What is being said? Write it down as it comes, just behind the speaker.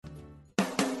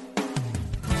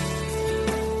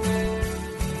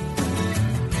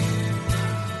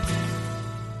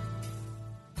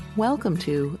Welcome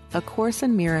to A Course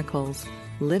in Miracles,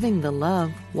 Living the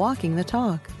Love, Walking the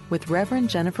Talk with Reverend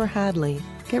Jennifer Hadley.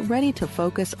 Get ready to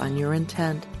focus on your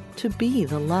intent to be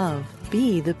the love,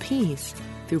 be the peace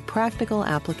through practical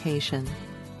application.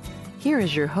 Here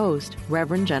is your host,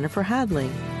 Reverend Jennifer Hadley.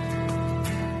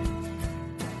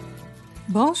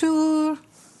 Bonjour.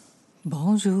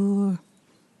 Bonjour.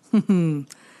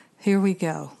 Here we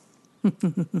go.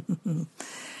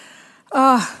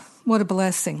 What a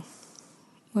blessing.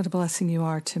 What a blessing you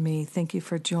are to me. Thank you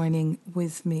for joining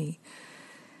with me.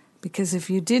 Because if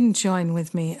you didn't join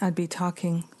with me, I'd be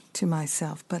talking to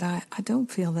myself. But I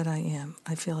don't feel that I am.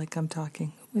 I feel like I'm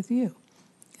talking with you.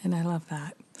 And I love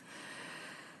that.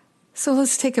 So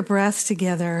let's take a breath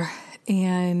together.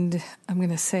 And I'm going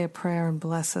to say a prayer and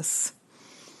bless us.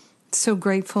 So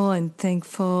grateful and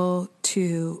thankful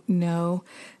to know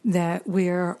that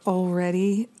we're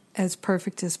already as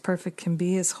perfect can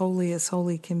be, as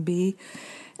holy can be.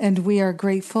 And we are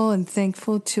grateful and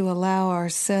thankful to allow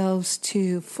ourselves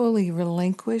to fully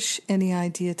relinquish any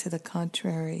idea to the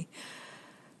contrary.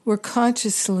 We're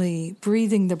consciously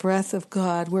breathing the breath of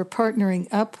God. We're partnering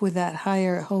up with that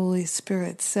higher Holy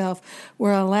Spirit self.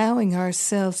 We're allowing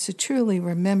ourselves to truly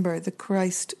remember the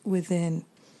Christ within.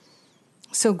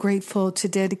 So grateful to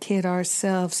dedicate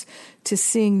ourselves to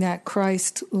seeing that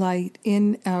Christ light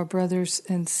in our brothers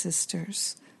and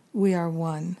sisters. We are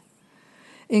one.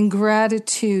 In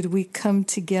gratitude, we come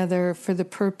together for the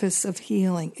purpose of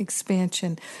healing,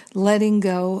 expansion, letting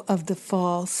go of the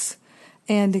false,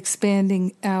 and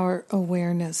expanding our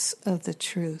awareness of the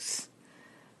truth.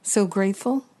 So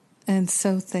grateful and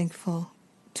so thankful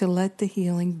to let the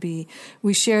healing be.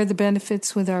 We share the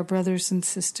benefits with our brothers and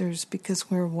sisters because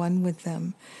we're one with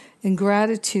them. In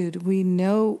gratitude, we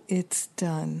know it's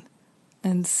done,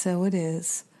 and so it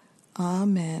is.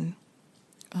 Amen.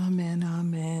 Amen.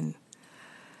 Amen.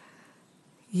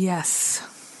 Yes.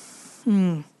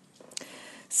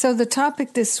 So the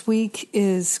topic this week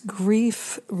is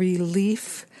grief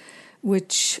relief,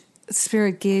 which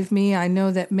Spirit gave me. I know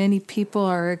that many people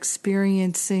are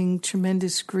experiencing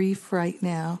tremendous grief right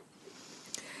now.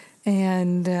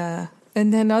 And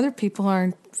then other people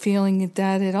aren't feeling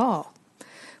that at all.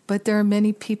 But there are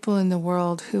many people in the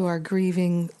world who are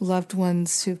grieving loved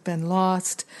ones who've been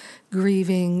lost,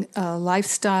 grieving a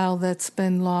lifestyle that's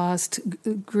been lost,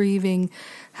 grieving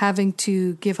having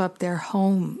to give up their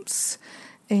homes,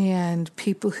 and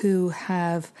people who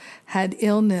have had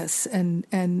illness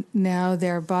and now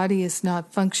their body is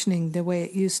not functioning the way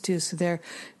it used to, so they're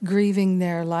grieving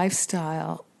their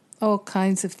lifestyle, all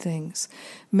kinds of things.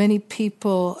 Many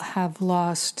people have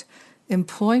lost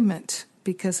employment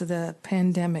because of the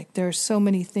pandemic. There are so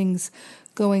many things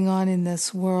going on in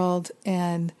this world,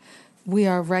 and we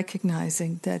are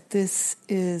recognizing that this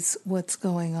is what's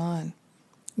going on.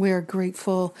 We are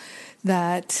grateful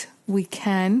that we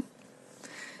can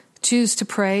choose to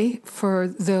pray for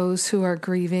those who are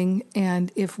grieving,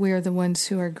 and if we're the ones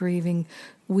who are grieving,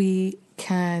 we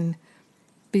can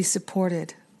be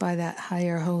supported by that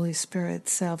higher Holy Spirit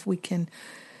self. We can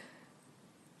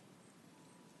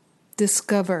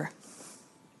discover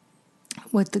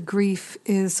what the grief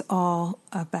is all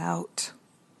about.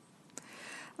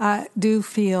 I do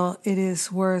feel it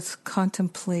is worth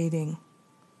contemplating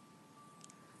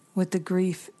what the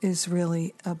grief is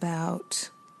really about.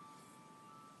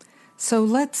 So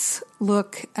let's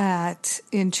look at,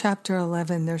 in chapter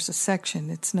 11, there's a section,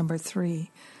 it's number 3,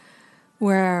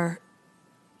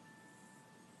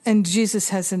 and Jesus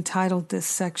has entitled this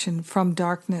section, From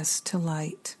Darkness to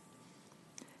Light.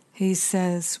 He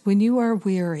says, when you are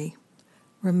weary,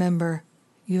 remember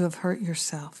you have hurt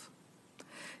yourself.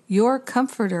 Your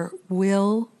comforter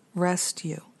will rest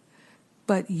you,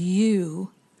 but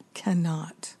you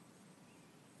cannot.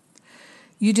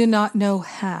 You do not know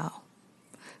how,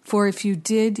 for if you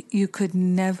did, you could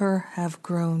never have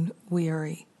grown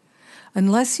weary.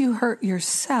 Unless you hurt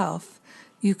yourself,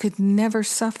 you could never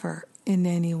suffer in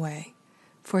any way,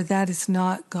 for that is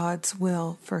not God's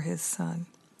will for His Son.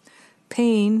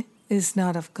 Pain is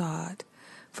not of God,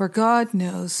 for God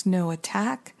knows no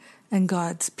attack, and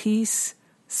God's peace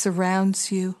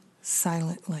surrounds you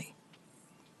silently.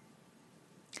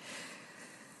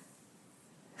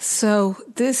 So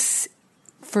this,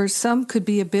 for some, could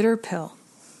be a bitter pill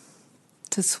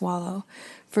to swallow.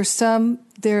 For some,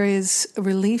 there is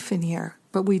relief in here,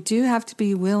 but we do have to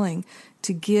be willing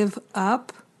to give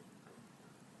up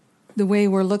the way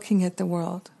we're looking at the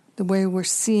world, the way we're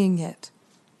seeing it.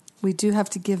 We do have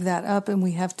to give that up, and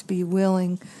we have to be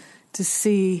willing to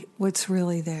see what's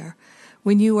really there.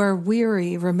 When you are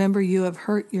weary, remember you have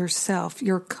hurt yourself.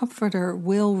 Your comforter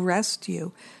will rest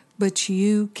you, but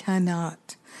you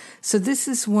cannot. So this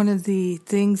is one of the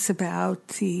things about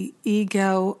the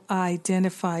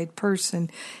ego-identified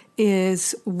person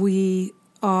is we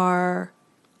are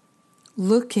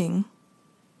looking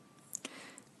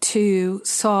to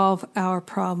solve our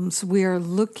problems. We are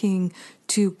looking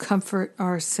to comfort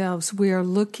ourselves. We are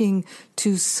looking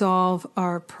to solve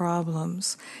our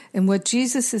problems. And what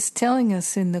Jesus is telling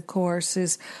us in the Course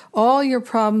is all your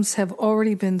problems have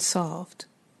already been solved.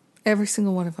 Every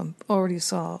single one of them already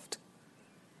solved.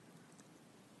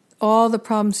 All the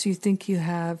problems you think you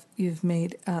have, you've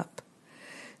made up.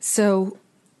 So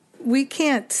we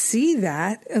can't see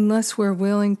that unless we're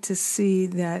willing to see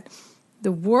that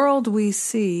the world we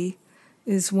see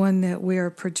is one that we are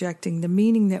projecting. The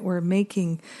meaning that we're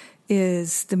making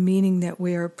is the meaning that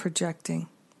we are projecting.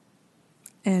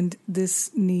 And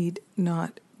this need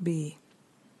not be.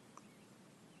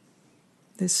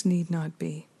 This need not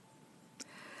be.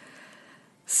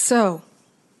 So,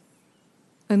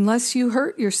 unless you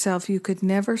hurt yourself, you could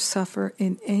never suffer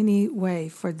in any way,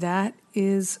 for that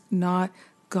is not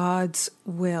God's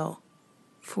will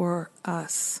for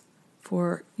us,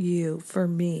 for you, for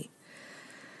me.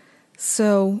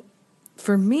 So,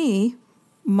 for me,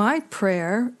 my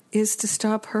prayer is to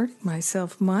stop hurting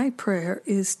myself. My prayer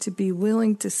is to be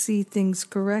willing to see things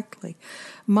correctly.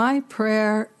 My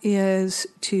prayer is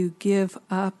to give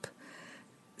up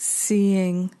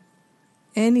seeing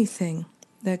anything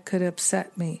that could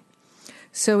upset me.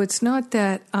 So it's not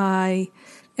that I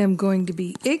am going to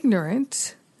be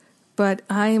ignorant, but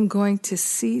I am going to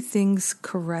see things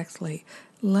correctly.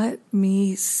 Let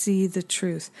me see the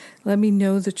truth. Let me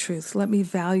know the truth. Let me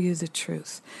value the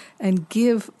truth. And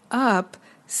give up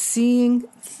seeing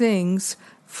things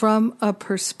from a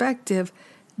perspective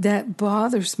that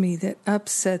bothers me, that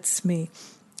upsets me.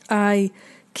 I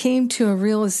came to a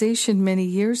realization many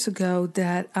years ago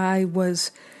that I was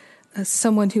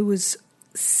someone who was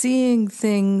seeing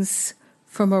things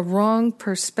from a wrong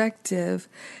perspective,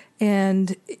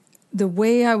 and the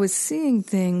way I was seeing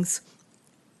things,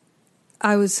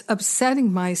 I was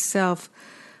upsetting myself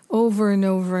over and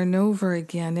over and over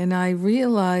again. And I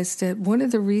realized that one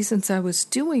of the reasons I was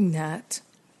doing that,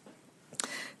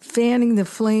 fanning the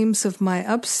flames of my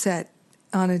upset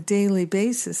on a daily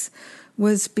basis,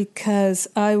 was because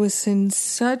I was in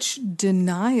such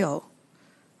denial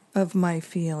of my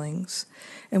feelings.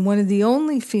 And one of the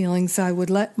only feelings I would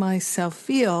let myself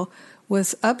feel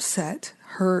was upset,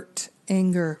 hurt,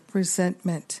 anger,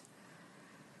 resentment,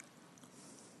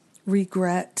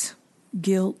 regret,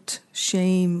 guilt,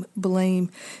 shame, blame.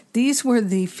 These were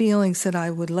the feelings that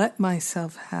I would let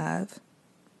myself have.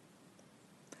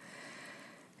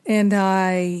 And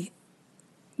I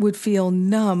would feel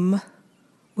numb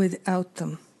without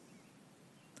them.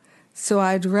 So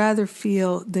I'd rather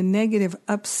feel the negative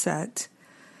upset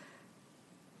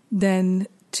than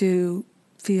to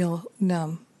feel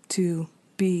numb, to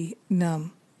be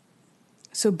numb.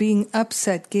 So being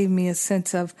upset gave me a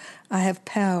sense of, I have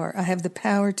power. I have the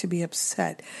power to be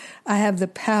upset. I have the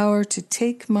power to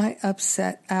take my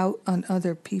upset out on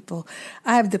other people.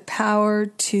 I have the power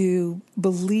to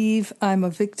believe I'm a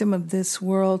victim of this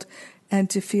world and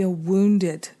to feel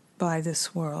wounded by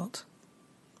this world.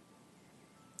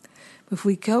 If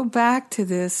we go back to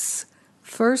this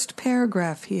first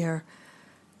paragraph here,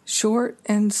 short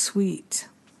and sweet,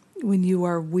 when you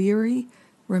are weary,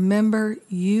 remember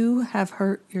you have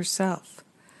hurt yourself.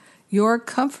 Your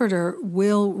comforter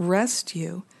will rest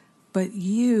you, but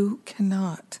you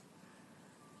cannot.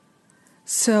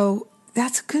 So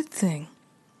that's a good thing.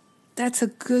 That's a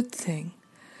good thing.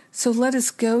 So let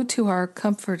us go to our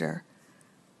comforter,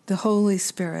 the Holy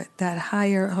Spirit, that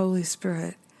higher Holy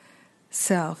Spirit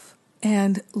self,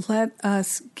 and let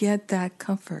us get that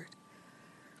comfort.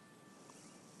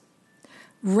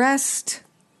 Rest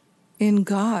in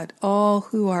God, all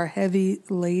who are heavy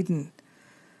laden.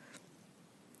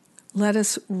 Let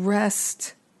us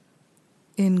rest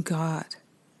in God.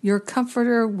 Your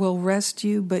comforter will rest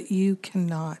you, but you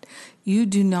cannot. You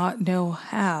do not know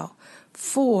how.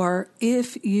 For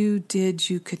if you did,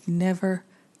 you could never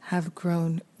have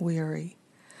grown weary.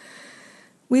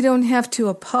 We don't have to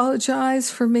apologize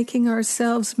for making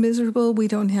ourselves miserable. We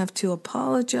don't have to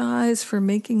apologize for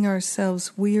making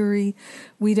ourselves weary.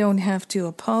 We don't have to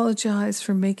apologize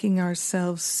for making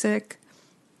ourselves sick.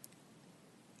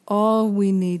 All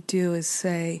we need to do is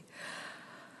say,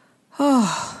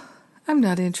 I'm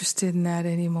not interested in that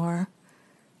anymore.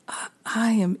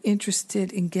 I am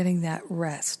interested in getting that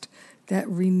rest, that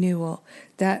renewal,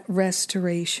 that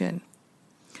restoration.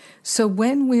 So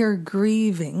when we're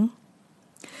grieving,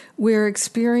 we're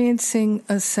experiencing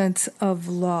a sense of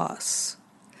loss.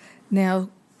 Now,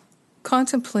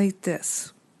 contemplate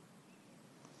this.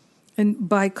 And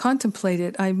by contemplate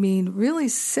it, I mean really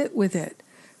sit with it.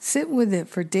 Sit with it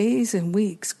for days and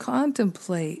weeks.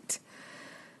 Contemplate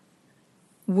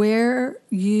where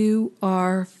you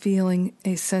are feeling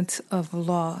a sense of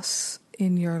loss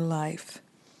in your life.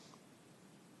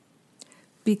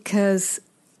 Because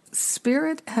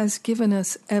Spirit has given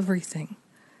us everything,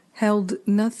 held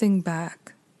nothing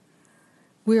back.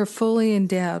 We are fully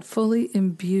endowed, fully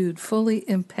imbued, fully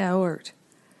empowered.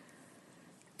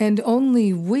 And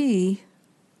only we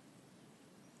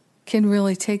can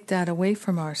really take that away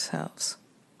from ourselves.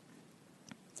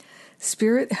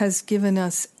 Spirit has given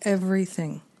us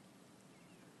everything.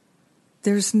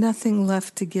 There's nothing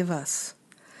left to give us.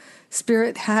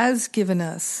 Spirit has given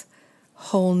us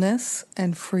wholeness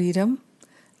and freedom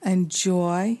and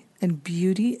joy and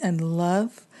beauty and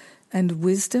love and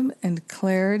wisdom and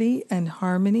clarity and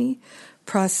harmony,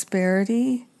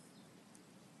 prosperity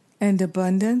and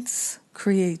abundance,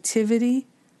 creativity,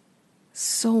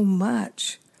 so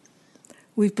much.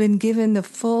 We've been given the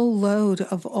full load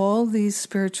of all these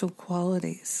spiritual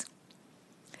qualities.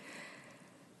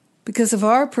 Because of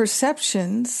our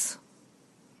perceptions,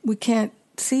 we can't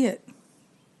see it.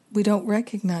 We don't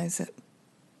recognize it.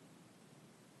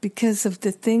 Because of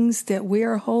the things that we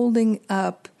are holding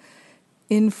up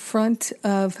in front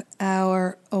of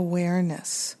our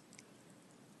awareness,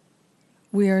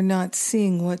 we are not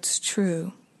seeing what's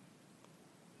true.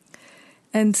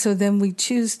 And so then we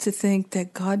choose to think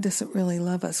that God doesn't really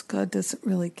love us. God doesn't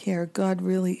really care. God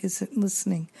really isn't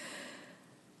listening.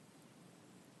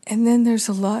 And then there's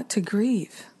a lot to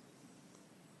grieve.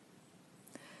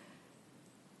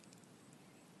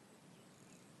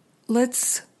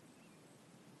 Let's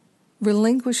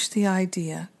relinquish the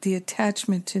idea, the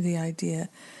attachment to the idea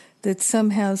that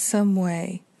somehow, some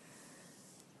way,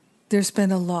 there's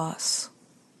been a loss.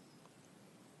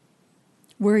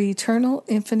 We're eternal,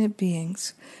 infinite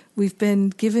beings. We've been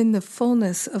given the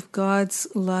fullness of God's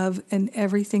love and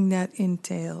everything that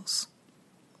entails.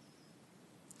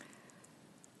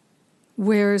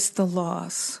 Where's the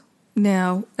loss?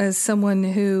 Now, as someone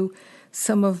who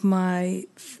some of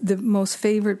the most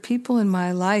favorite people in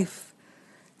my life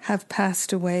have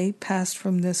passed away, passed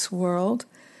from this world,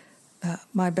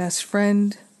 my best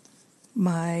friend,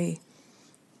 my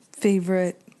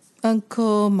favorite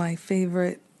uncle, my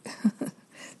favorite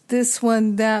this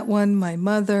one, that one, my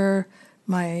mother,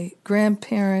 my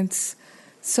grandparents,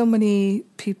 so many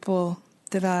people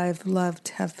that I've loved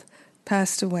have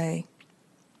passed away.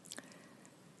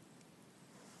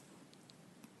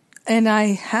 And I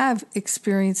have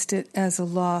experienced it as a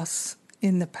loss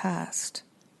in the past.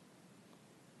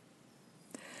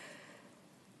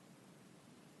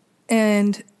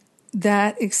 And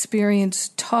that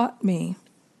experience taught me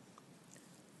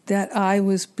that I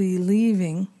was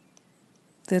believing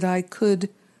that I could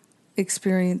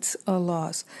experience a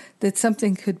loss, that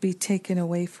something could be taken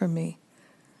away from me.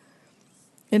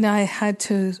 And I had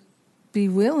to be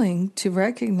willing to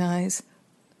recognize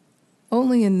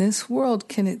only in this world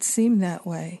can it seem that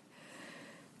way.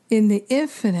 In the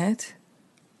infinite,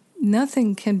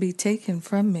 nothing can be taken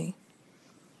from me.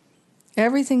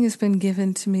 Everything has been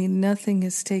given to me, nothing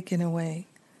is taken away.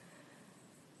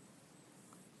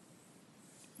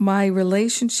 My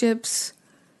relationships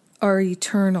are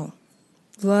eternal.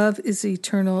 Love is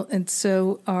eternal, and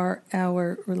so are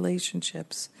our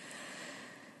relationships.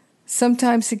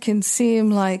 Sometimes it can seem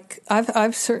like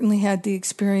I've certainly had the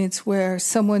experience where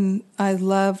someone I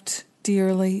loved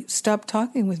dearly stopped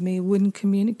talking with me, wouldn't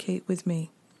communicate with me,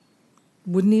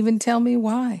 wouldn't even tell me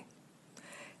why.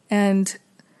 And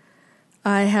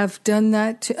I have done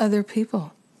that to other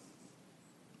people.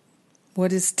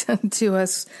 What is done to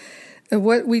us,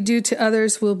 what we do to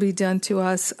others will be done to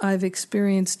us. I've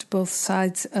experienced both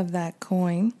sides of that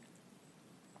coin.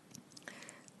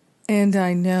 And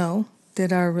I know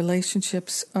that our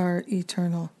relationships are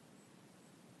eternal.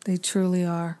 They truly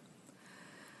are.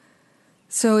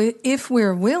 So if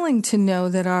we're willing to know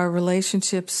that our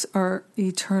relationships are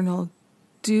eternal,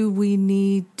 do we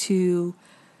need to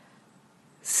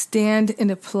stand in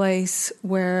a place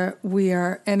where we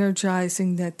are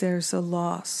energizing that there's a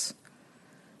loss,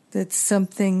 that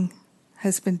something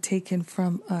has been taken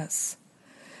from us?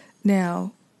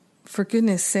 Now, for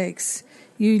goodness sakes,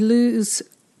 you lose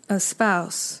a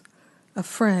spouse, a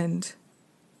friend,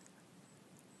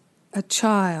 a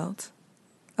child,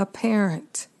 a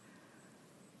parent.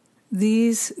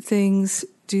 These things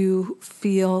do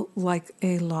feel like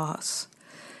a loss.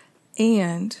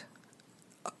 And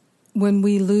when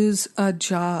we lose a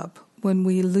job, when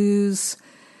we lose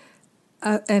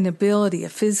an ability, a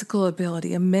physical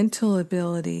ability, a mental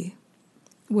ability,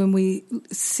 when we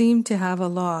seem to have a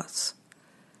loss,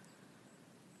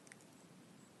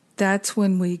 that's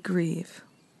when we grieve.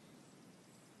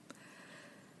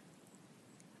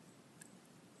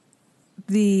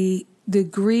 The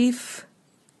grief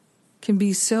can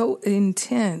be so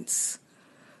intense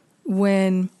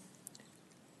when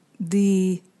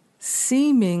the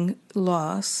seeming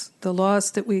loss, the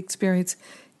loss that we experience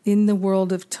in the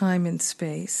world of time and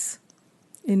space,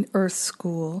 in Earth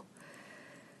School,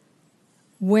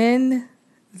 when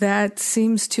that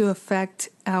seems to affect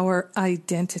our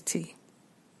identity.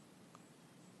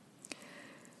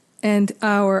 And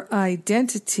our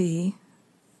identity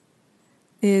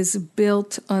is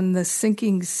built on the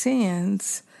sinking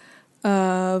sands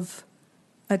of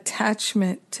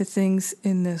attachment to things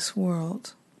in this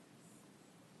world.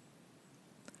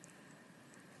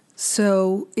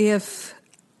 So if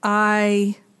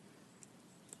I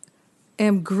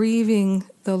am grieving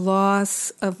the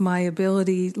loss of my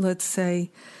ability, let's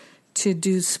say, to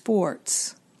do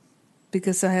sports,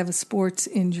 because I have a sports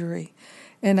injury,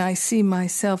 and I see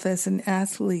myself as an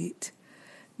athlete,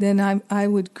 then I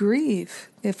would grieve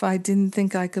if I didn't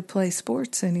think I could play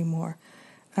sports anymore.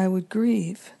 I would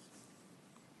grieve.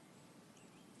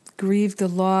 Grieve the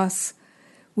loss.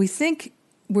 We think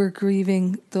we're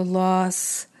grieving the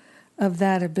loss of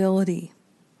that ability.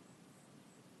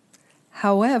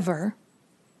 However,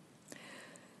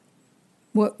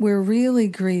 what we're really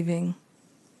grieving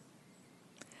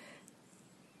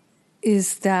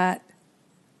is that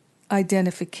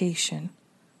identification.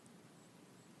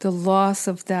 The loss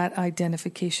of that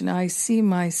identification. I see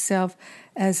myself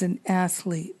as an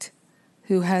athlete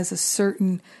who has a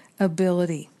certain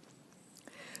ability.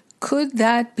 Could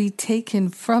that be taken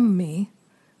from me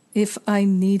if I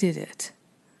needed it?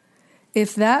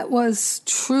 If that was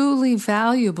truly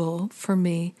valuable for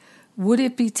me, would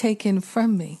it be taken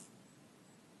from me?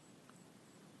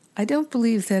 I don't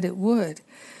believe that it would.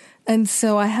 And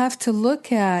so I have to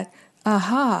look at,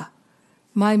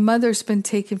 my mother's been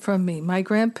taken from me. My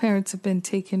grandparents have been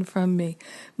taken from me.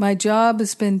 My job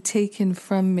has been taken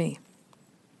from me.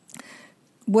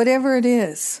 Whatever it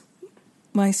is,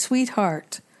 my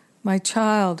sweetheart, my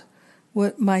child,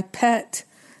 what my pet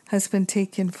has been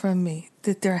taken from me.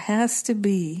 That there has to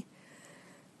be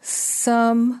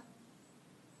some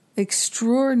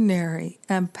extraordinary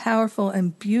and powerful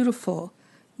and beautiful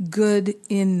good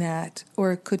in that,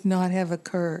 or it could not have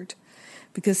occurred.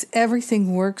 Because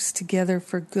everything works together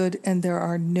for good and there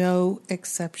are no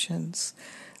exceptions.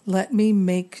 Let me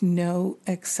make no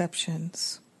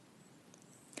exceptions.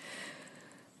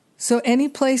 So any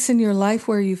place in your life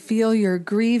where you feel you're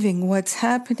grieving, what's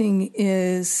happening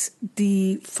is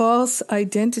the false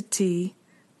identity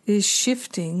is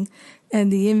shifting,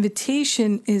 and the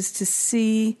invitation is to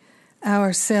see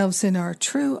ourselves in our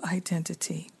true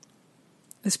identity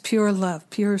as pure love,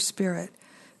 pure spirit,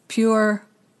 pure.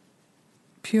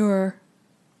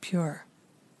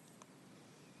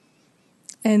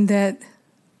 And that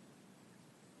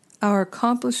our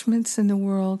accomplishments in the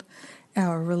world,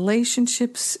 our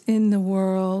relationships in the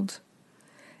world,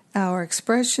 our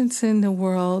expressions in the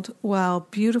world, while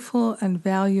beautiful and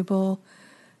valuable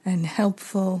and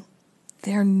helpful,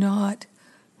 they're not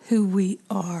who we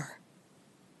are.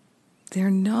 They're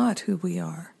not who we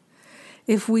are.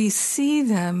 If we see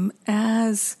them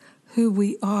as who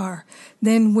we are,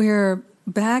 then we're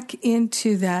back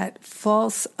into that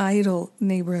false idol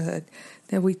neighborhood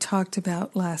that we talked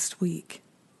about last week.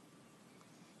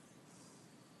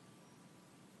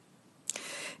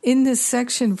 In this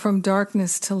section, From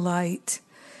Darkness to Light,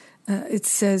 it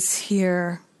says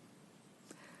here,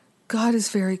 God is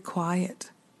very quiet,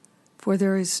 for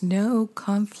there is no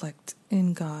conflict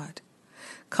in God.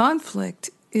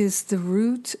 Conflict is the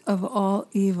root of all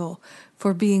evil,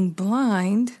 for being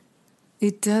blind,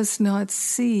 it does not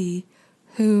see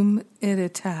whom it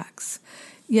attacks.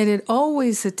 Yet it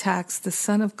always attacks the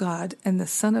Son of God, and the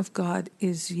Son of God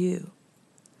is you.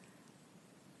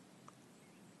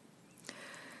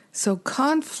 So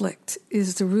conflict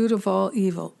is the root of all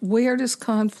evil. Where does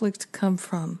conflict come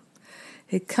from?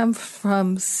 It comes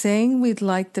from saying we'd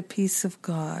like the peace of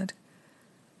God,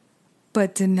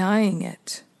 but denying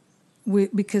it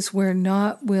because we're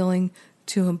not willing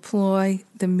to employ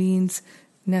the means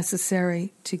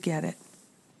necessary to get it.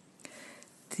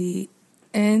 The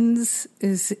ends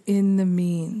is in the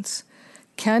means.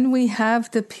 Can we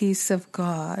have the peace of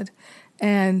God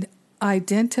and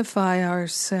identify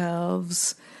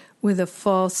ourselves with a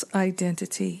false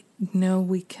identity? No,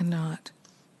 we cannot.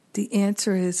 The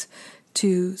answer is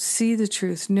to see the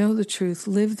truth, know the truth,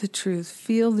 live the truth,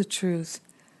 feel the truth.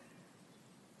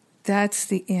 That's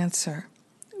the answer.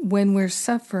 When we're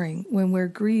suffering, when we're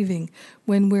grieving,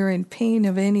 when we're in pain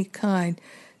of any kind,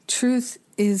 truth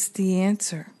is the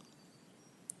answer.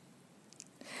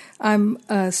 I'm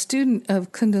a student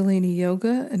of Kundalini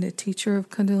Yoga and a teacher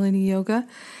of Kundalini Yoga.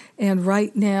 And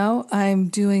right now I'm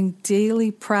doing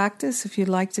daily practice. If you'd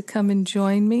like to come and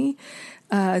join me,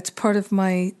 it's part of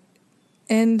my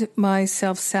End My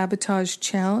Self-Sabotage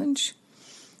Challenge.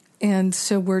 And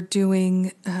so we're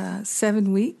doing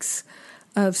 7 weeks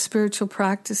of spiritual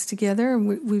practice together.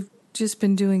 We've just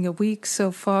been doing a week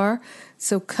so far.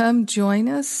 So come join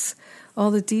us. All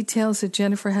the details at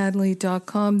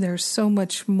jenniferhadley.com. There's so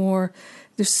much more.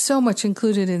 There's so much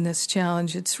included in this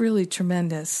challenge. It's really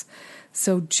tremendous.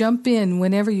 So jump in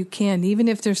whenever you can. Even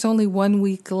if there's only 1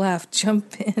 week left,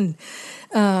 jump in.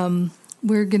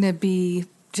 We're going to be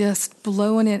just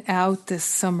blowing it out this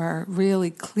summer,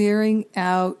 really clearing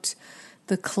out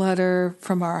the clutter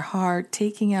from our heart,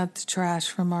 taking out the trash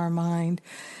from our mind.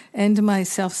 End My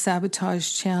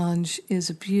Self-Sabotage Challenge is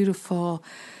a beautiful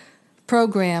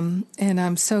program, and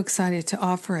I'm so excited to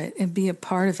offer it and be a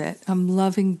part of it. I'm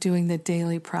loving doing the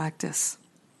daily practice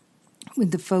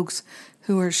with the folks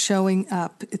who are showing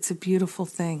up. It's a beautiful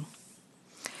thing.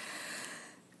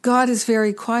 God is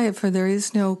very quiet, for there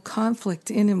is no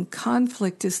conflict in him.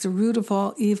 Conflict is the root of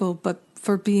all evil, but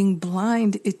for being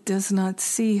blind, it does not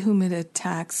see whom it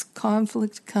attacks.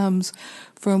 Conflict comes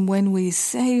from when we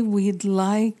say we'd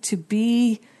like to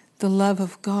be the love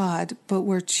of God, but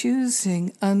we're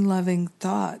choosing unloving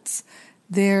thoughts.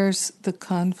 There's the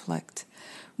conflict.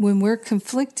 When we're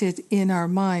conflicted in our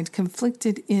mind,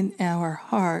 conflicted in our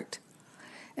heart,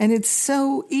 and it's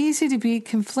so easy to be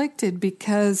conflicted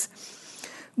because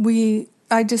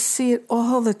I just see it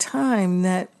all the time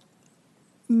that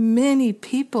many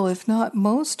people, if not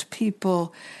most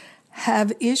people,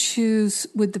 have issues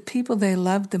with the people they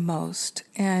love the most,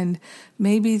 and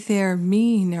maybe they're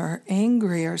mean or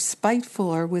angry or spiteful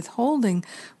or withholding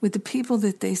with the people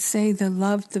that they say they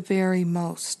love the very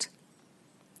most.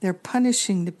 They're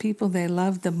punishing the people they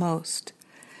love the most.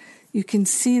 You can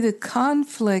see the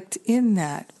conflict in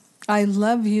that. I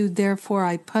love you, therefore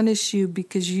I punish you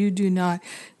because you do not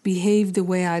behave the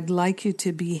way I'd like you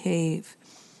to behave.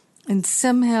 And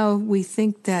somehow we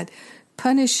think that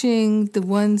punishing the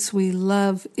ones we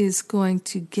love is going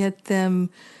to get them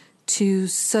to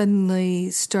suddenly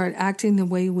start acting the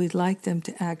way we'd like them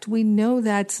to act. We know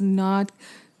that's not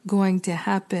going to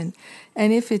happen.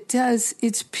 And if it does,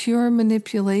 it's pure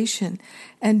manipulation.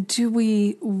 And do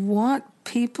we want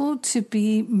people to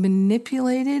be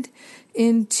manipulated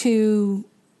into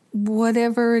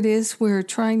whatever it is we're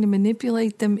trying to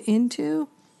manipulate them into?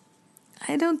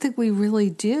 I don't think we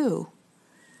really do.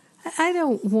 I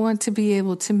don't want to be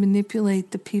able to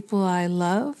manipulate the people I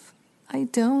love. I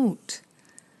don't.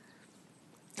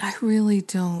 I really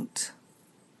don't.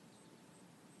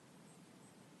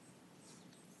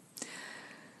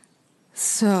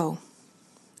 So,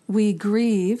 we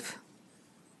grieve.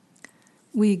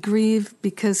 We grieve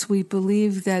because we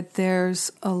believe that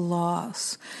there's a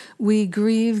loss. We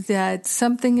grieve that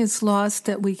something is lost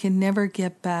that we can never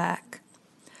get back.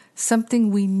 Something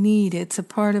we need, it's a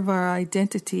part of our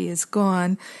identity, is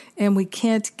gone, and we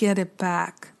can't get it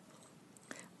back.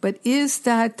 But is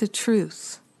that the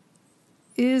truth?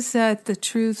 Is that the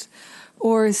truth,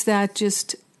 or is that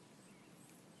just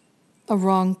a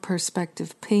wrong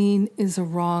perspective? Pain is a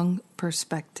wrong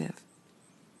perspective.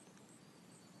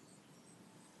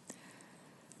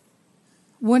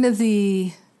 One of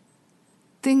the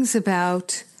things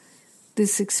about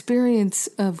this experience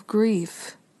of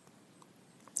grief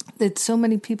that so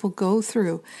many people go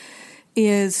through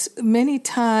is many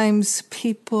times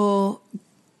people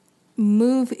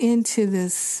move into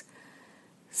this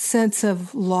sense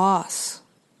of loss,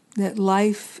 that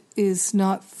life is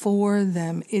not for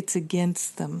them, it's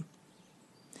against them.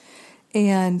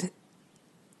 And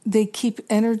they keep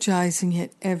energizing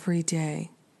it every day.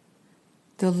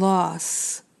 The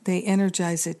loss, they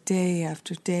energize it day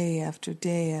after day after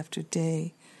day after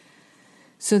day.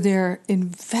 So they're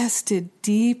invested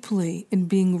deeply in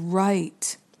being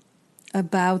right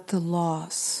about the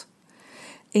loss.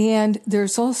 And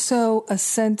there's also a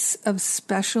sense of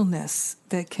specialness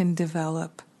that can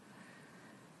develop.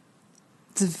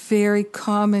 It's very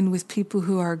common with people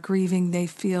who are grieving. They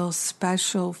feel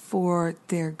special for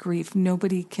their grief.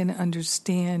 Nobody can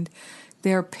understand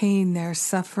their pain, their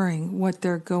suffering, what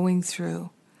they're going through.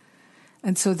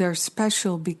 And so they're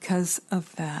special because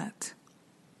of that.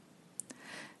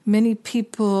 Many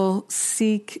people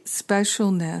seek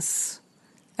specialness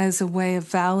as a way of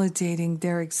validating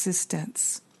their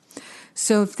existence.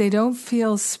 So if they don't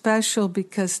feel special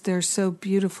because they're so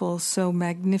beautiful, so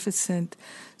magnificent,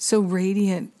 so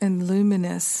radiant and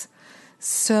luminous,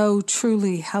 so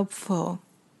truly helpful,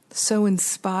 so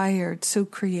inspired, so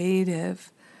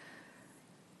creative,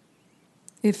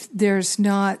 if there's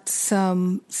not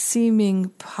some seeming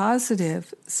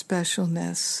positive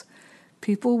specialness,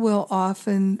 people will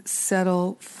often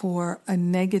settle for a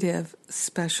negative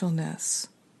specialness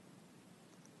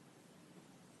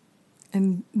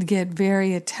and get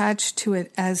very attached to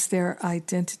it as their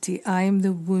identity. I am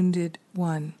the wounded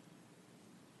one.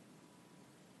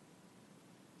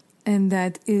 And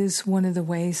that is one of the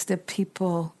ways that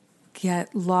people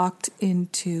get locked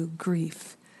into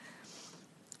grief,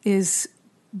 is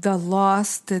the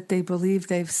loss that they believe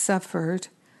they've suffered,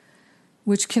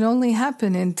 which can only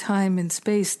happen in time and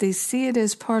space. They see it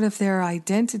as part of their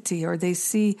identity, or they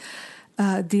see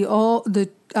the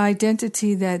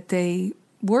identity that they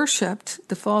worshipped,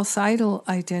 the false idol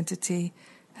identity,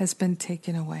 has been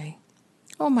taken away.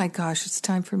 Oh my gosh, it's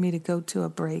time for me to go to a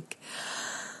break.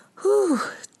 Whew,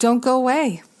 don't go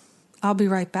away. I'll be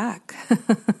right back.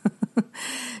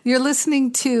 You're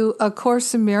listening to A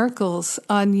Course in Miracles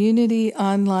on Unity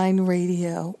Online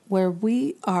Radio, where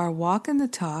we are walking the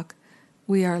talk,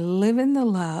 we are living the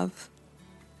love,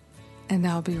 and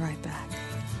I'll be right back.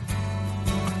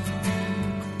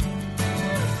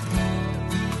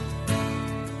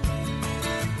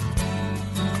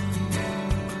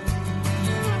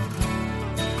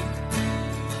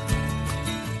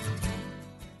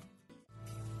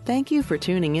 Thank you for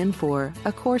tuning in for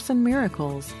A Course in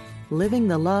Miracles, Living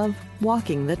the Love,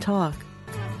 Walking the Talk.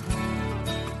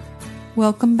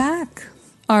 Welcome back.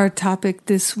 Our topic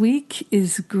this week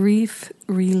is grief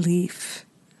relief.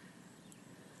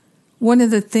 One of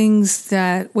the things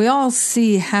that we all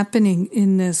see happening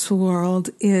in this world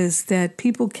is that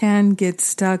people can get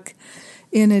stuck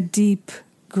in a deep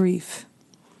grief,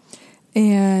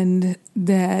 and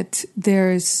that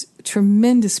there's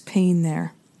tremendous pain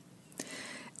there.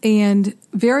 And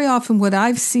very often what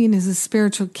I've seen as a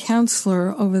spiritual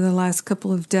counselor over the last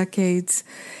couple of decades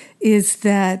is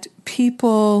that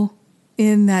people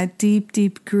in that deep,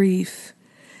 deep grief,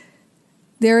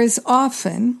 there is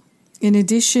often, in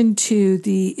addition to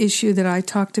the issue that I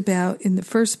talked about in the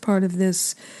first part of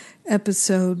this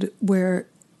episode, where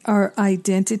our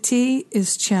identity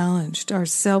is challenged, our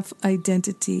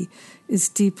self-identity is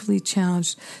deeply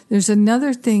challenged. There's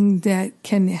another thing that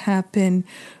can happen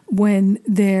when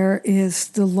there is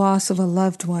the loss of a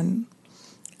loved one,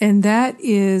 and that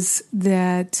is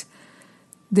that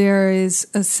there is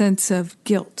a sense of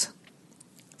guilt.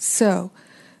 So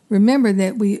remember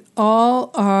that we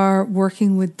all are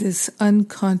working with this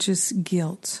unconscious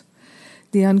guilt,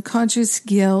 the unconscious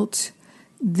guilt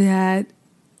that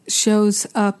shows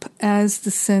up as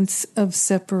the sense of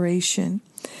separation,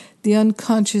 the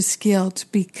unconscious guilt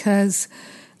because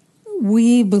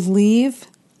we believe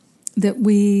that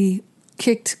we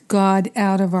kicked God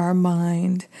out of our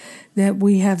mind, that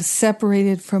we have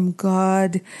separated from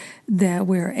God, that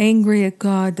we're angry at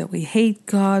God, that we hate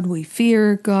God, we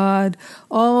fear God,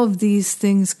 all of these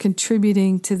things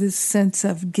contributing to this sense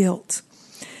of guilt,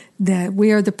 that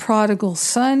we are the prodigal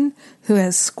son who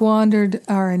has squandered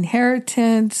our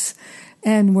inheritance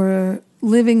and we're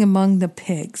living among the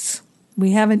pigs.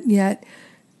 We haven't yet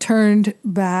turned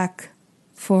back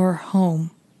for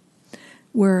home.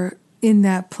 We're in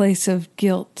that place of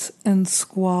guilt and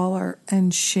squalor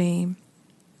and shame.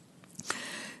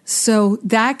 So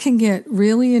that can get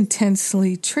really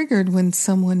intensely triggered when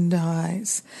someone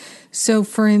dies. So,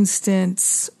 for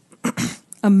instance,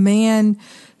 a man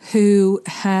who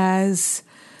has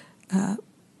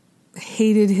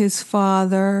hated his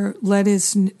father, let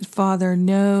his father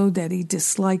know that he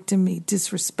disliked him, he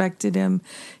disrespected him,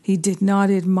 he did not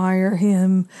admire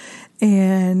him,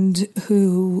 and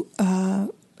who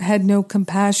had no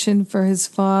compassion for his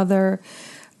father,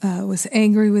 was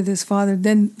angry with his father.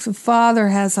 Then the father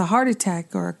has a heart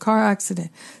attack or a car accident,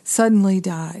 suddenly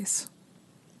dies.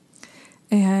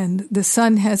 And the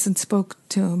son hasn't spoken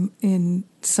to him in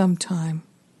some time.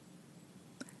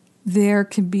 There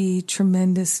can be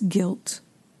tremendous guilt.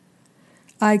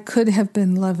 I could have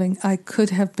been loving. I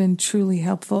could have been truly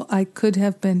helpful. I could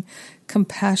have been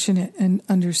compassionate and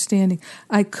understanding.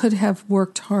 I could have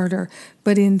worked harder,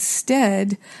 but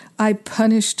instead I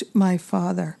punished my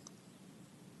father.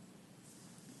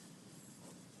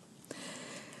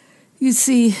 You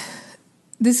see,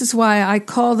 this is why I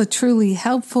call the truly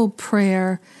helpful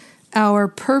prayer our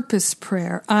purpose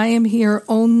prayer. I am here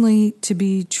only to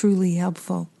be truly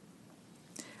helpful.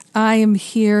 I am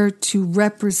here to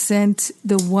represent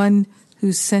the one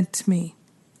who sent me.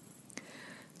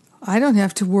 I don't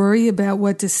have to worry about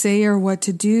what to say or what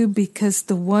to do because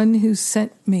the one who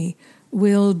sent me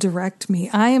will direct me.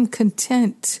 I am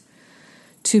content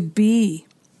to be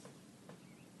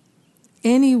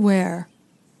anywhere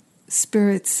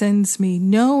Spirit sends me,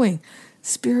 knowing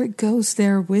Spirit goes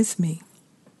there with me.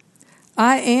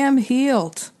 I am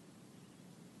healed.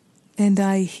 And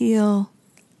I heal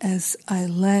as I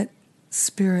let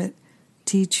Spirit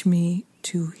teach me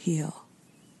to heal.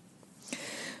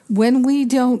 When we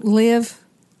don't live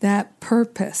that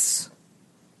purpose,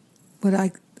 what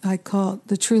I call it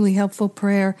the truly helpful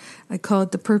prayer, I call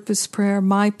it the purpose prayer,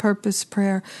 my purpose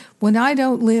prayer. When I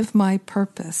don't live my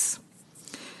purpose,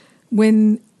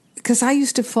 because I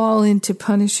used to fall into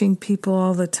punishing people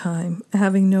all the time,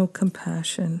 having no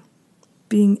compassion,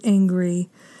 being angry,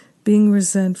 being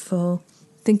resentful,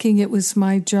 thinking it was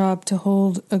my job to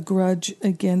hold a grudge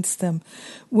against them.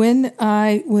 When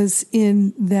I was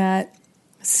in that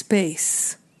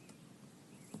space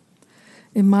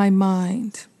in my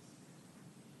mind,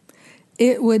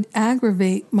 it would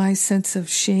aggravate my sense of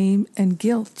shame and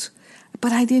guilt.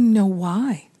 But I didn't know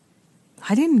why.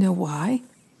 I didn't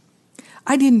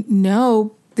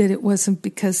know that it was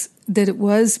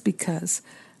because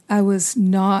I was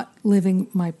not living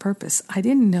my purpose. I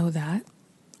didn't know that.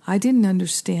 I didn't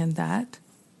understand that.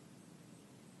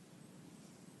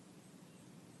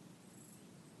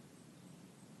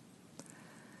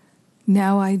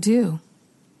 Now I do.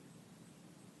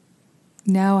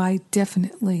 Now I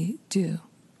definitely do.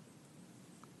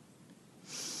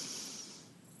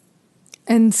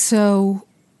 And so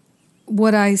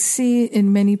what I see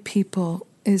in many people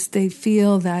is they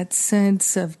feel that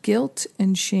sense of guilt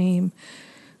and shame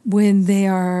when they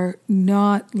are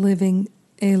not living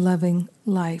a loving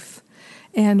life.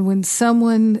 And when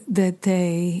someone that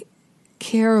they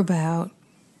care about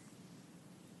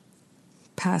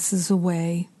passes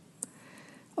away,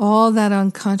 all that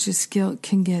unconscious guilt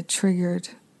can get triggered,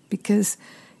 because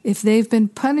if they've been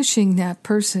punishing that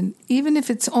person, even if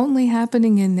it's only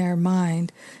happening in their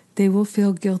mind, they will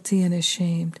feel guilty and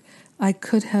ashamed. I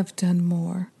could have done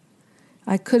more.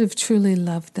 I could have truly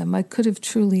loved them. I could have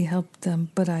truly helped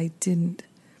them, but I didn't.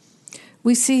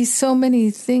 We see so many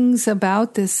things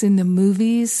about this in the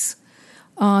movies,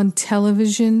 on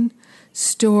television,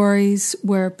 stories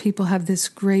where people have this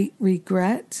great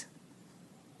regret.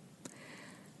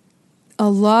 A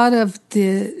lot of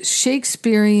the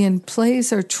Shakespearean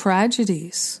plays are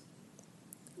tragedies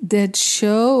that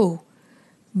show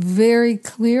very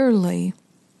clearly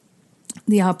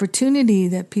the opportunity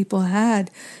that people had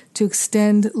to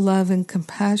extend love and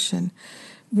compassion.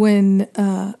 When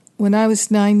I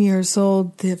was 9 years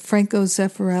old, the Franco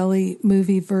Zeffirelli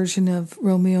movie version of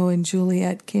Romeo and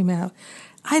Juliet came out.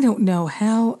 I don't know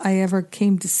how I ever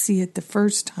came to see it the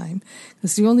first time,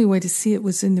 because the only way to see it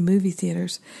was in the movie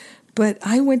theaters. But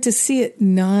I went to see it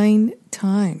 9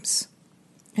 times.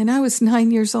 And I was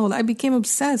 9 years old. I became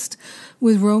obsessed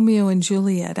with Romeo and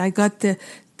Juliet. I got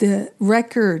the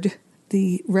record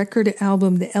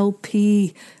album, the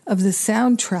LP of the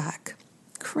soundtrack.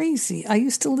 Crazy. I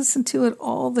used to listen to it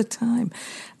all the time.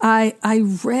 I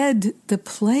read the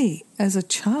play as a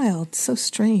child. So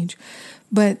strange.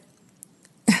 But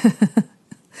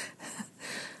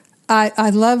I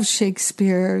love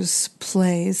Shakespeare's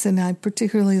plays, and I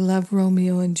particularly love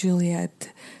Romeo and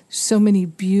Juliet. So many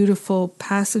beautiful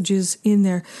passages in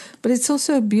there. But it's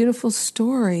also a beautiful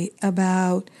story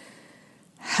about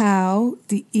how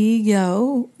the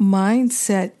ego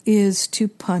mindset is to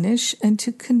punish and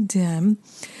to condemn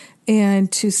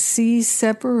and to see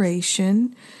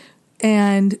separation,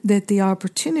 and that the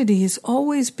opportunity is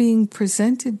always being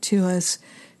presented to us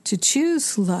to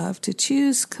choose love, to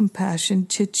choose compassion,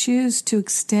 to choose to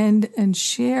extend and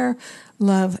share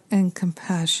love and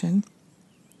compassion.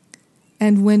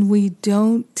 And when we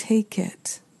don't take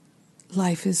it,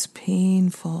 life is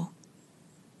painful.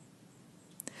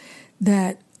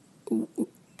 That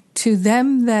to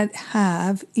them that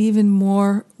have, even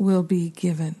more will be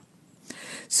given.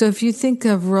 So if you think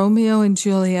of Romeo and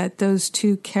Juliet, those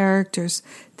two characters,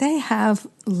 they have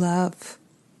love.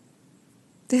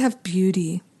 They have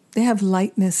beauty. They have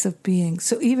lightness of being.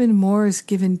 So even more is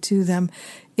given to them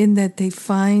in that they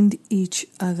find each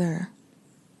other.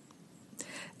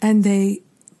 And they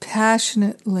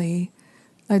passionately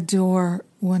adore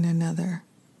one another.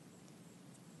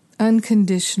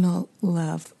 Unconditional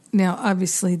love. Now,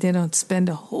 obviously, they don't spend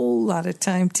a whole lot of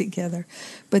time together,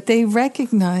 but they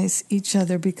recognize each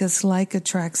other because like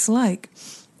attracts like.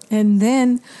 And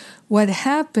then what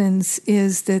happens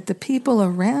is that the people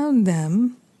around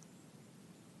them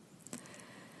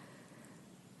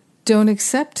don't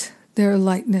accept their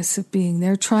lightness of being.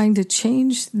 They're trying to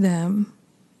change them.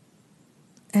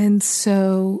 And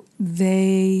so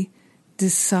they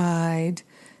decide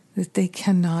that they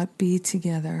cannot be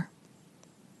together.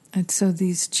 And so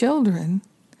these children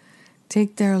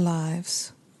take their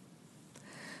lives.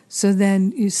 So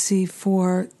then you see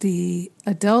for the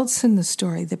adults in the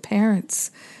story, the parents,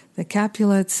 the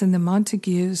Capulets and the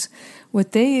Montagues,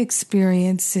 what they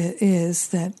experience is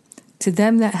that to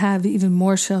them that have, even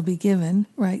more shall be given,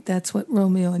 right? That's what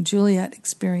Romeo and Juliet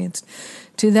experienced.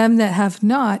 To them that have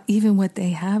not, even what they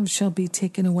have shall be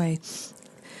taken away.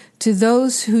 To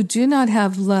those who do not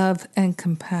have love and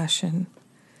compassion,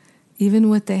 even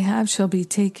what they have shall be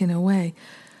taken away.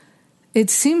 It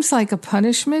seems like a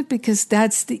punishment because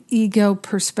that's the ego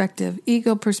perspective.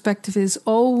 Ego perspective is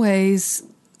always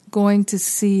going to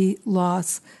see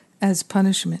loss as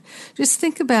punishment. Just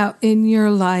think about in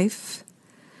your life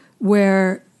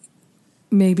where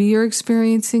maybe you're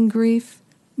experiencing grief,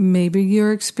 maybe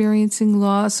you're experiencing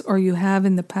loss, or you have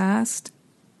in the past.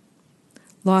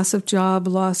 Loss of job,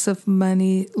 loss of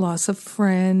money, loss of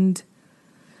friend,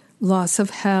 loss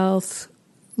of health.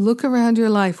 Look around your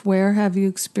life. Where have you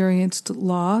experienced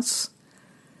loss?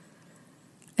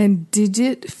 And did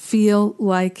it feel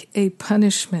like a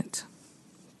punishment?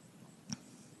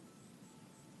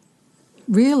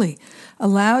 Really,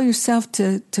 allow yourself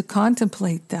to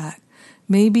contemplate that.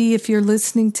 Maybe if you're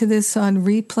listening to this on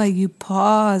replay, you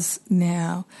pause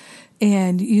now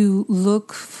and you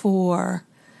look for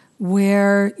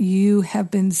where you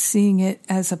have been seeing it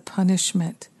as a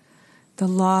punishment, the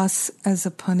loss as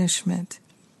a punishment.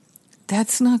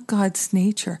 That's not God's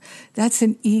nature. That's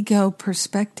an ego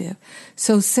perspective.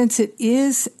 So since it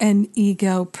is an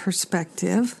ego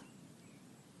perspective,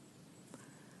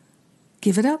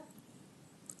 give it up.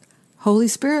 Holy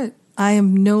Spirit, I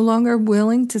am no longer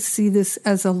willing to see this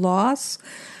as a loss.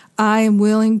 I am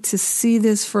willing to see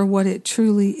this for what it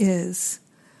truly is.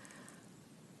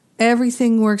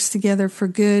 Everything works together for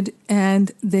good,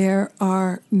 and there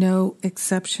are no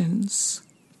exceptions.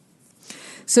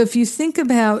 So if you think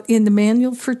about in the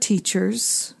Manual for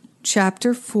Teachers,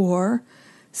 Chapter 4,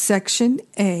 Section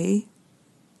A,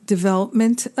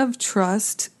 Development of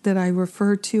Trust, that I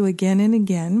refer to again and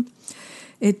again,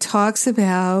 it talks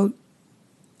about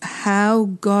how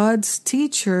God's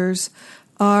teachers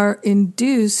are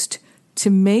induced to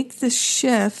make the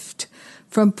shift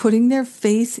from putting their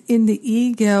faith in the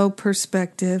ego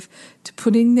perspective to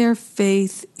putting their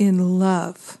faith in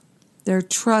love, their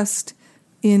trust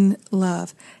in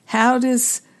love. How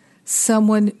does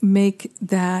someone make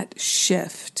that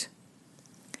shift?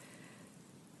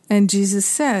 And Jesus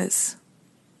says,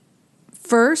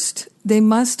 first, they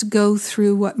must go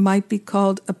through what might be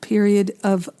called a period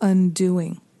of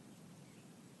undoing.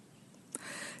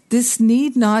 This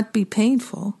need not be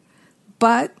painful,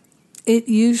 but it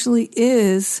usually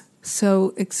is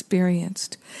so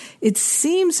experienced. It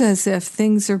seems as if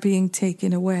things are being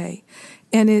taken away,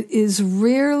 and it is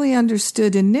rarely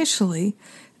understood initially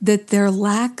that their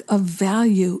lack of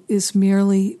value is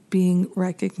merely being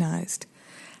recognized.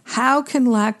 How can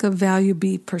lack of value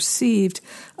be perceived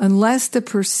unless the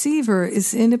perceiver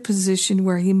is in a position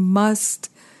where he must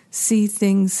see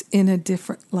things in a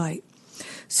different light?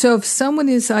 So if someone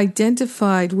is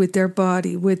identified with their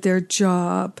body, with their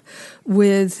job,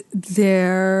 with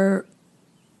their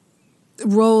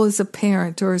role as a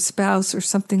parent or a spouse or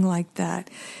something like that,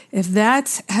 if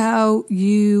that's how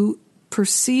you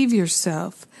perceive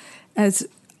yourself as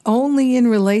only in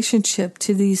relationship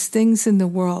to these things in the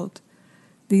world,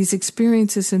 these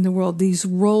experiences in the world, these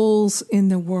roles in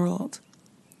the world,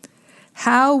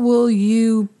 how will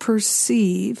you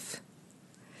perceive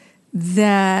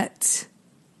that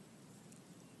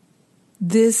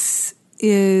this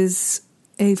is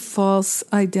a false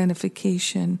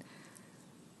identification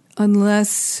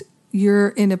unless you're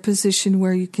in a position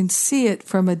where you can see it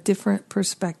from a different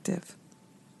perspective?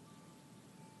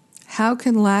 How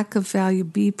can lack of value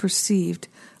be perceived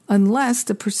unless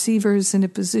the perceiver is in a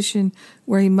position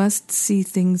where he must see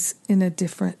things in a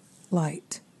different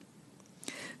light?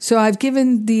 So I've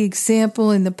given the example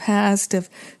in the past of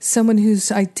someone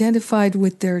who's identified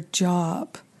with their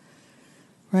job,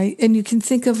 right? And you can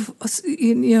think of,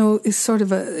 is sort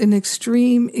of an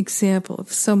extreme example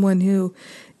of someone who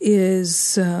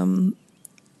is,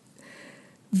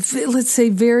 let's say,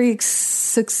 very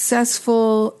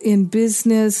successful in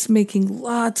business, making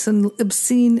lots and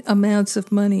obscene amounts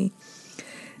of money.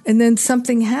 And then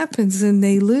something happens and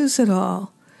they lose it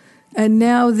all. And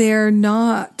now they're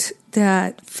not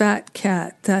that fat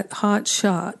cat, that hot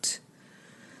shot.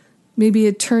 Maybe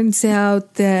it turns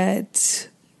out that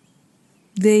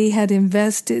they had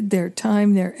invested their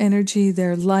time, their energy,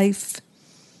 their life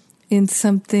in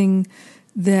something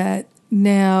that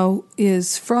now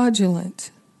is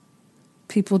fraudulent.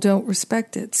 People don't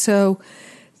respect it. So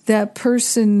that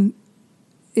person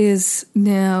is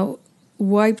now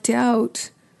wiped out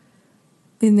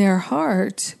in their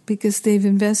heart because they've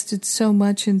invested so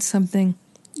much in something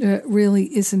that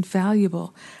really isn't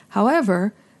valuable.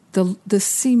 However, the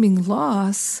seeming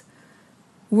loss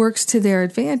works to their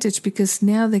advantage because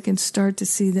now they can start to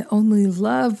see that only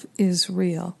love is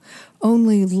real.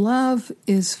 Only love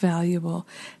is valuable.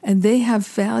 And they have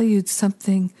valued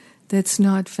something that's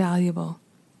not valuable.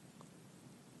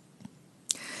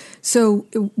 So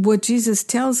what Jesus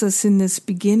tells us in this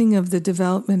beginning of the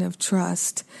development of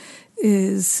trust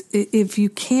is if you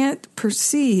can't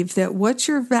perceive that what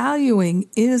you're valuing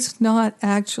is not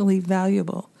actually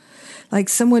valuable, like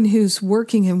someone who's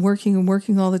working and working and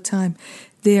working all the time,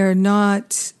 they are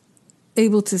not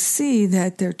able to see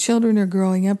that their children are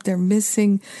growing up, they're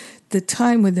missing the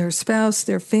time with their spouse,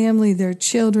 their family, their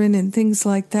children, and things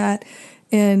like that,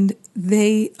 and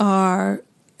they are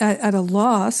at a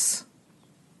loss.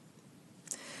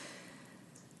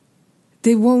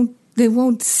 They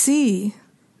won't see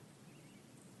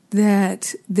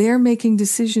that they're making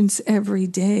decisions every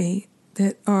day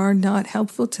that are not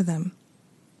helpful to them,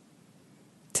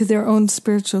 to their own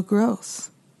spiritual growth.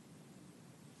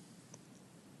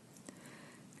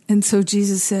 And so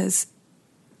Jesus says,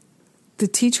 the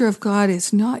teacher of God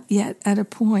is not yet at a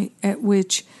point at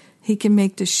which he can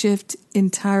make the shift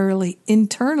entirely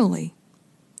internally.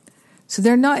 So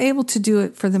they're not able to do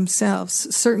it for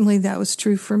themselves. Certainly that was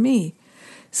true for me.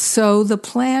 So the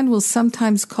plan will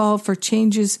sometimes call for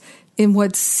changes in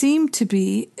what seem to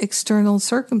be external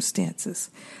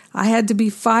circumstances. I had to be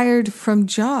fired from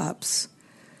jobs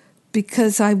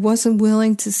because I wasn't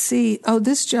willing to see,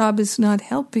 this job is not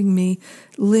helping me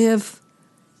live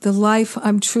the life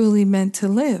I'm truly meant to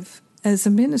live as a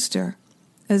minister,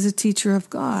 as a teacher of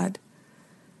God.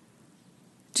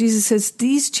 Jesus says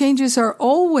these changes are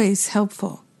always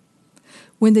helpful.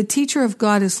 When the teacher of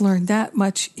God has learned that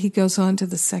much, he goes on to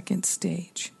the second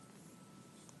stage.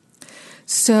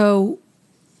 So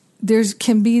there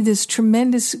can be this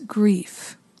tremendous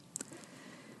grief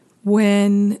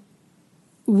when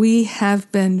we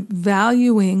have been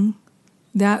valuing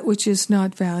that which is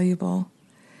not valuable,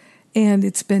 and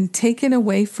it's been taken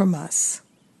away from us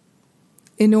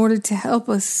in order to help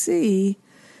us see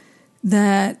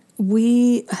that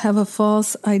we have a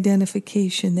false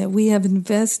identification, that we have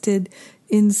invested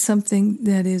in something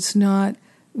that is not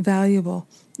valuable.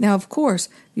 Now, of course,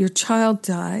 your child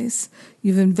dies,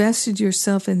 you've invested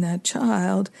yourself in that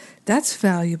child, that's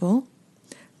valuable.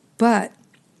 But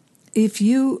if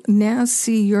you now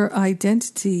see your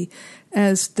identity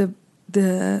as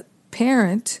the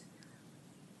parent,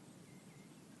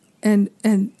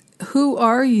 and who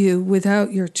are you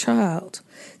without your child?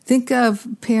 Think of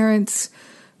parents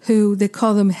who they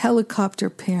call them helicopter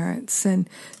parents, and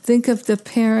think of the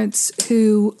parents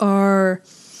who are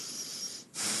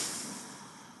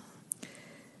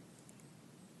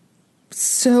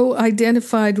so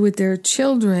identified with their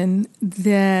children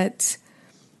that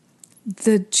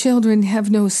the children have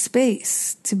no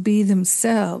space to be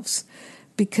themselves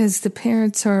because the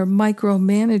parents are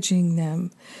micromanaging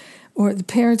them, or the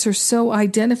parents are so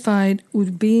identified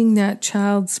with being that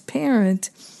child's parent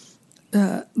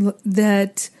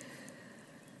that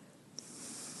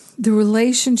the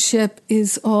relationship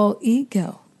is all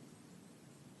ego.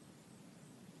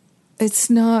 It's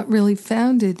not really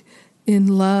founded in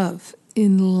love,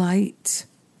 in light.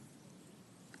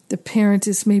 The parent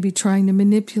is maybe trying to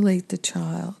manipulate the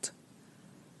child.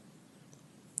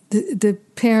 The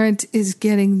parent is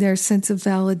getting their sense of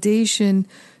validation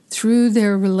through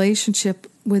their relationship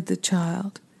with the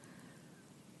child.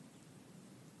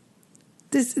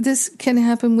 This can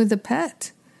happen with a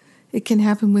pet. It can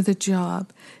happen with a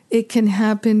job. It can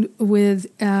happen with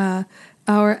our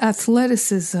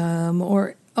athleticism,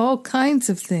 or all kinds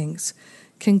of things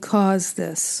can cause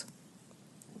this.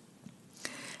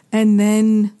 And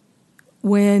then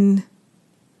when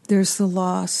there's the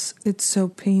loss, it's so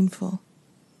painful.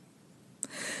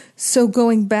 So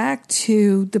going back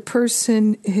to the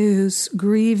person who's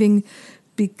grieving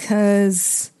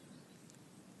because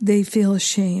they feel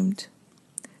ashamed.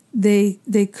 They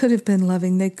could have been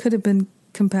loving. They could have been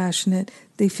compassionate.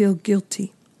 They feel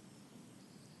guilty.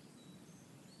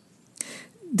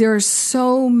 There are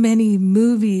so many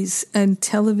movies and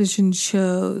television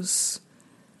shows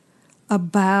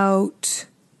about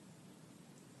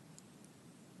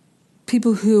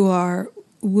people who are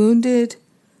wounded,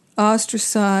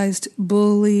 ostracized,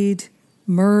 bullied,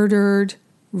 murdered,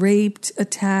 raped,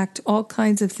 attacked, all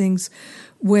kinds of things,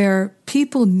 where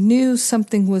people knew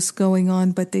something was going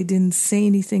on, but they didn't say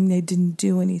anything, they didn't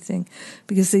do anything,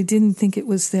 because they didn't think it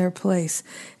was their place.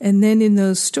 And then in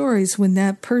those stories, when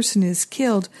that person is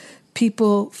killed,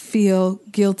 people feel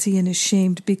guilty and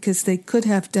ashamed because they could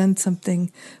have done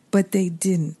something, but they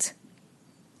didn't.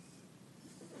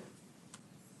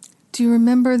 Do you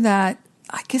remember that?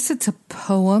 I guess it's a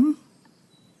poem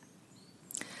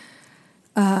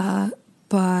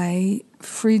by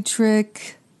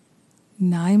Friedrich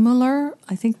Niemoller.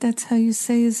 I think that's how you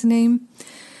say his name.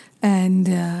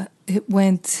 And it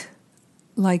went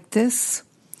like this.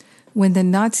 When the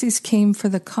Nazis came for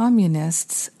the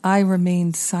communists, I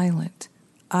remained silent.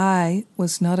 I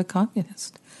was not a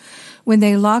communist. When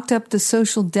they locked up the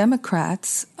Social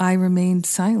Democrats, I remained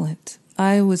silent.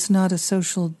 I was not a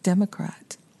Social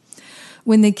Democrat.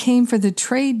 When they came for the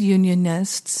trade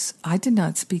unionists, I did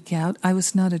not speak out. I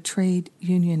was not a trade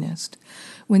unionist.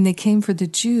 When they came for the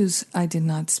Jews, I did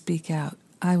not speak out.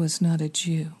 I was not a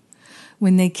Jew.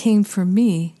 When they came for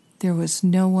me, there was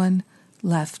no one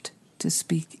left to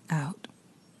speak out.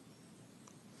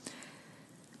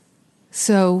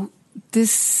 So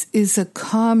this is a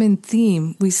common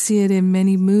theme. We see it in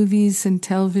many movies and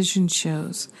television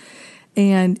shows.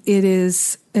 And it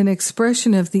is an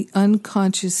expression of the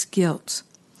unconscious guilt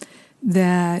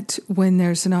that when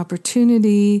there's an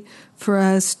opportunity for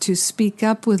us to speak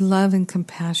up with love and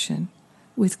compassion,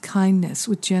 with kindness,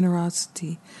 with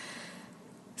generosity,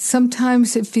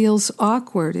 sometimes it feels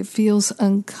awkward, it feels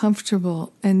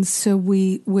uncomfortable, and so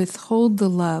we withhold the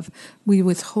love, we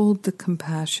withhold the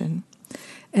compassion.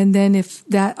 And then if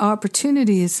that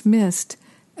opportunity is missed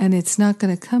and it's not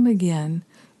going to come again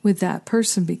with that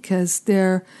person because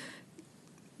they're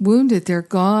wounded, they're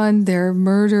gone, they're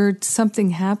murdered, something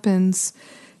happens,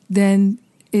 then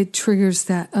it triggers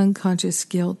that unconscious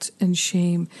guilt and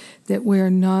shame that we're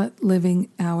not living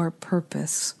our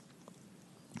purpose.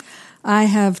 I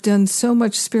have done so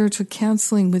much spiritual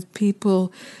counseling with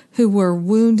people who were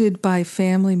wounded by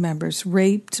family members,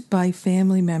 raped by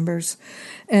family members,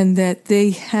 and that they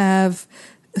have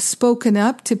spoken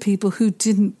up to people who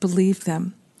didn't believe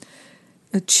them.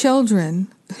 Children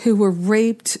who were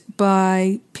raped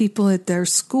by people at their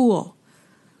school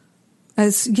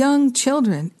as young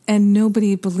children, and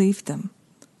nobody believed them.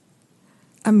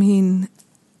 I mean,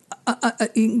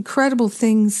 incredible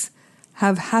things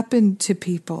have happened to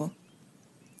people.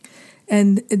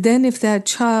 And then if that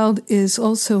child is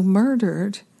also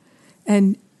murdered,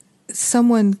 and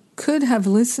someone could have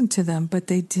listened to them, but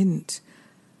they didn't,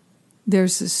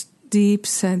 there's this deep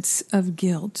sense of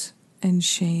guilt and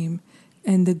shame,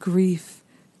 and the grief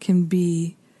can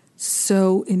be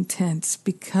so intense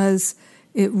because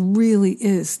it really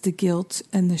is the guilt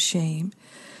and the shame.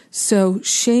 So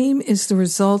shame is the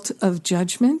result of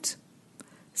judgment,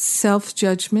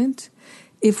 self-judgment.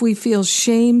 If we feel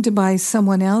shamed by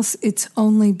someone else, it's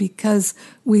only because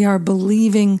we are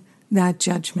believing that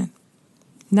judgment.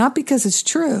 Not because it's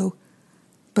true,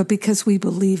 but because we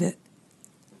believe it.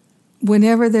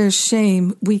 Whenever there's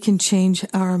shame, we can change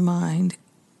our mind.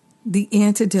 The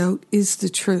antidote is the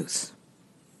truth.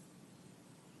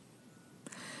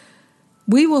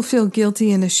 We will feel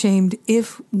guilty and ashamed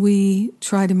if we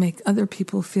try to make other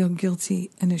people feel guilty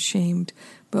and ashamed,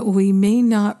 but we may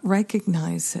not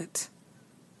recognize it.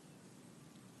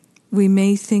 We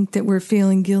may think that we're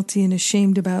feeling guilty and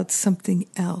ashamed about something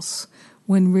else,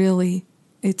 when really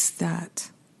it's that.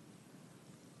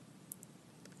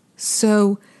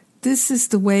 So this is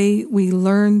the way we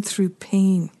learn through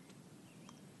pain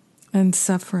and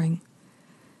suffering.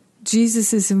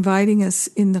 Jesus is inviting us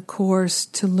in the Course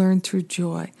to learn through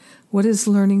joy. What is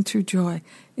learning through joy?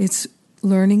 It's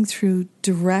learning through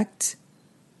direct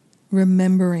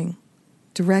remembering,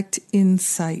 direct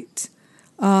insight,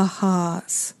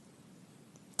 ahas.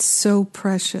 So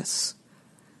precious.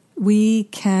 We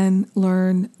can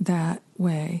learn that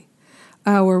way.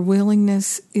 Our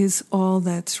willingness is all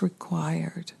that's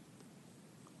required.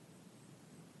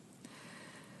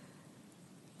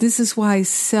 This is why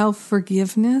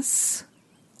self-forgiveness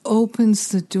opens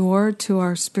the door to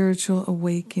our spiritual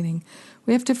awakening.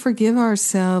 We have to forgive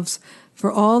ourselves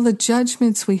for all the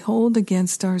judgments we hold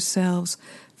against ourselves,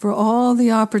 for all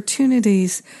the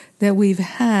opportunities that we've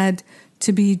had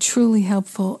to be truly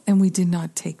helpful and we did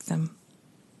not take them.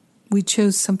 We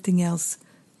chose something else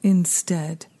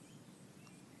instead.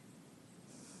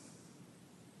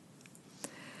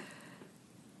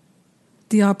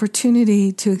 The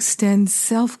opportunity to extend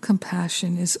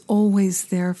self-compassion is always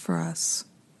there for us.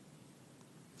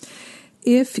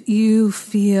 If you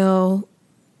feel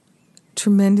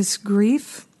tremendous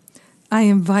grief, I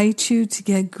invite you to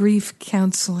get grief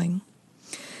counseling.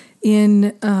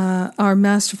 In our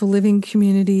Masterful Living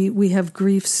community, we have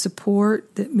grief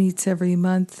support that meets every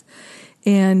month,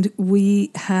 and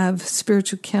we have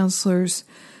spiritual counselors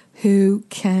who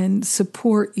can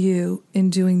support you in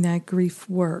doing that grief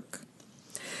work.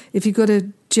 If you go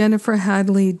to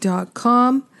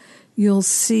jenniferhadley.com, you'll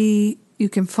see you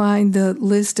can find the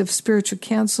list of spiritual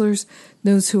counselors,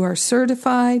 those who are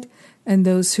certified and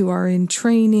those who are in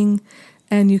training,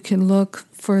 and you can look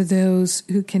for those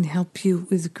who can help you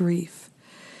with grief.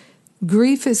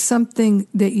 Grief is something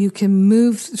that you can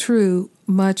move through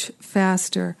much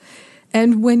faster.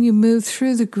 And when you move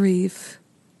through the grief,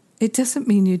 it doesn't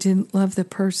mean you didn't love the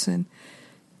person.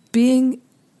 Being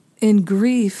in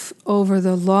grief over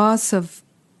the loss of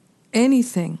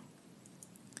anything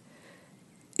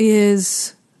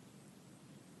is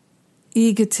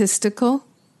egotistical.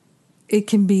 It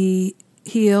can be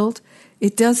healed.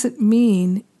 It doesn't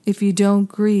mean if you don't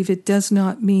grieve, it does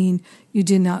not mean you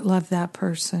did not love that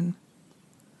person.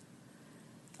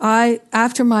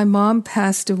 After my mom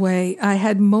passed away, I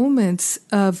had moments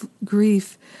of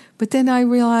grief, but then I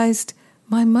realized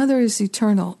my mother is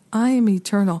eternal. I am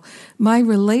eternal. My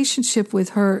relationship with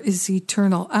her is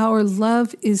eternal. Our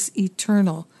love is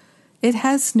eternal. It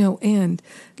has no end.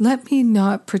 Let me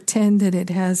not pretend that it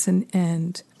has an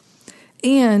end.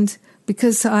 And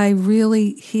because I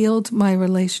really healed my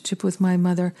relationship with my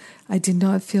mother, I did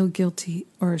not feel guilty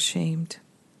or ashamed.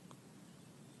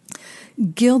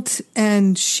 Guilt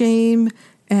and shame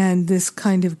and this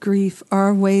kind of grief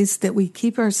are ways that we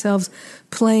keep ourselves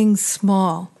playing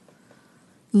small,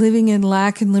 living in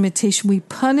lack and limitation. We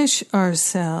punish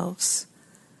ourselves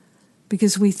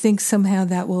because we think somehow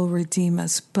that will redeem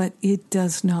us, but it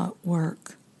does not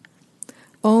work.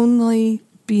 Only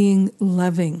being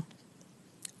loving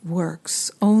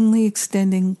works. Only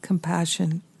extending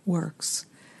compassion works.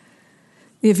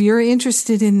 If you're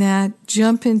interested in that,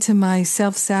 jump into my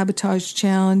self-sabotage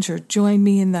challenge or join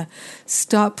me in the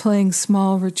Stop Playing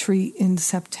Small retreat in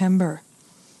September.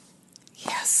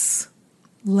 Yes,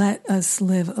 let us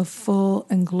live a full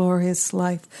and glorious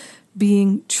life,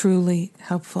 being truly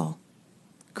helpful.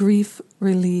 Grief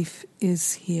relief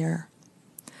is here.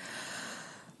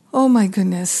 Oh my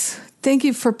goodness. Thank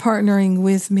you for partnering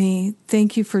with me.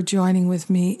 Thank you for joining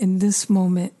with me in this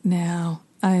moment now.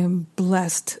 I am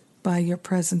blessed by your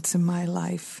presence in my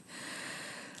life.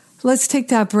 Let's take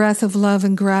that breath of love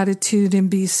and gratitude and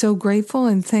be so grateful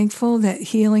and thankful that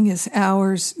healing is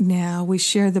ours now. We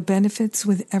share the benefits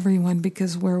with everyone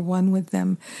because we're one with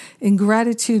them. In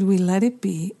gratitude, we let it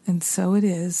be, and so it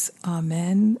is.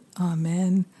 Amen,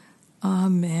 amen,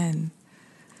 amen.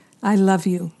 I love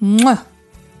you. Mwah!